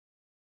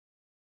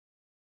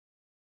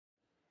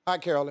Hi,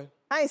 Carolyn.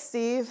 Hi,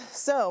 Steve.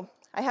 So,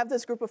 I have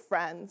this group of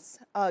friends,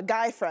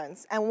 guy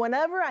friends, and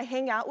whenever I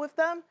hang out with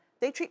them,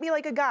 they treat me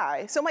like a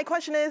guy. So my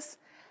question is,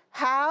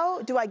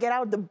 how do I get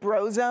out of the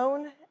bro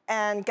zone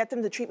and get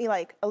them to treat me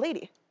like a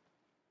lady?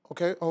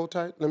 Okay, hold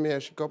tight. Let me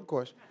ask you a couple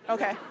questions.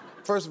 Okay.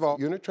 First of all,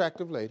 you're an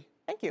attractive lady.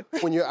 Thank you.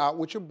 When you're out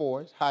with your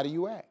boys, how do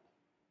you act?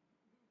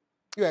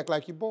 You act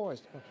like your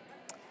boys.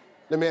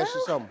 Let me ask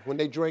you something. When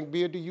they drink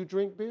beer, do you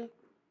drink beer?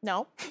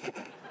 No.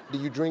 Do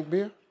you drink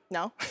beer?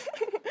 No.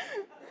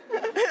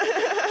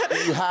 Do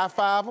you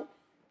high-five them?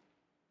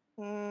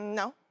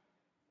 No.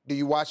 Do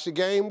you watch the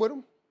game with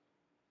them?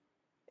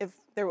 If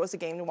there was a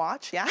game to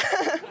watch, yeah.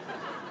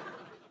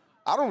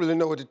 I don't really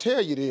know what to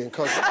tell you then,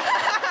 because...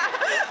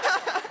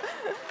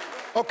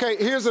 Okay,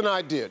 here's an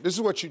idea. This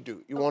is what you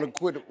do. You want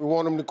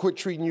them to quit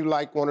treating you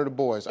like one of the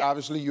boys. Yeah.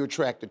 Obviously, you're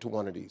attracted to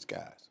one of these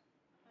guys.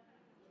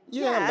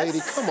 Yeah, yes. Lady,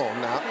 come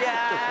on now.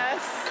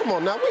 Yes. Come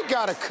on now, we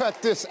gotta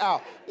cut this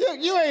out.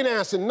 You ain't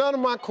answering none of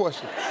my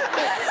questions.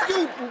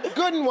 You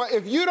good and well,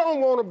 if you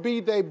don't want to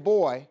be their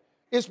boy,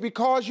 it's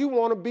because you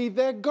want to be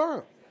their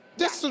girl.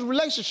 This is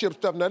relationship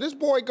stuff now. This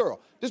boy-girl,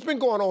 this has been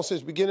going on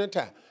since the beginning of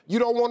time. You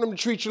don't want them to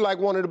treat you like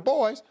one of the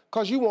boys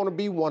because you want to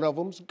be one of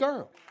them's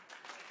girl.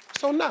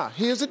 So now,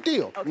 here's the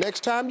deal. Okay.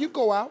 Next time you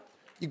go out,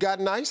 you got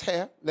nice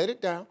hair, let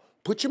it down,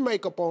 put your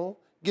makeup on,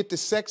 get the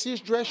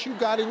sexiest dress you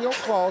got in your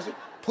closet,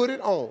 put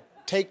it on.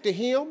 Take the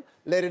hem,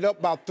 let it up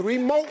about 3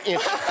 more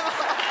inches.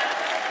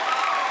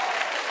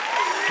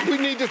 We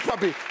need this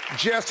puppy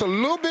just a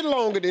little bit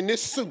longer than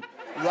this suit.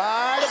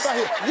 Right about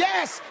here.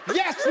 Yes,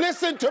 yes,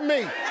 listen to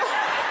me.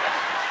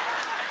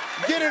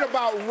 Get it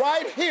about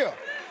right here.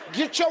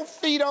 Get your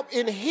feet up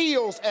in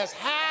heels as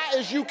high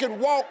as you can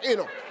walk in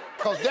them.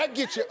 Because that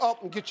gets you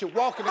up and get you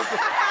walking and get you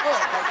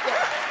up like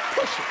that.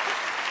 Push it.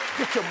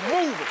 Get you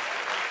moving.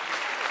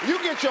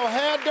 You get your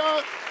hair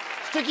done,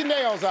 stick your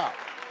nails out.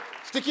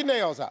 Stick your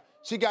nails out.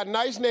 She got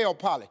nice nail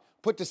polish.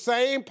 Put the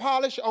same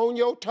polish on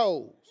your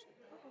toes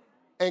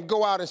and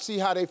go out and see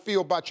how they feel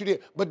about you there.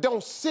 But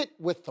don't sit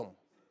with them.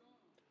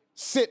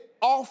 Sit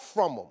off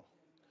from them.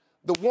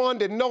 The one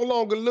that no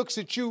longer looks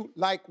at you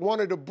like one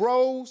of the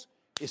bros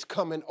is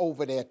coming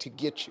over there to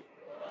get you.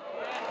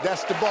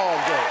 That's the ball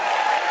game.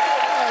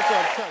 That's what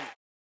I'm telling you.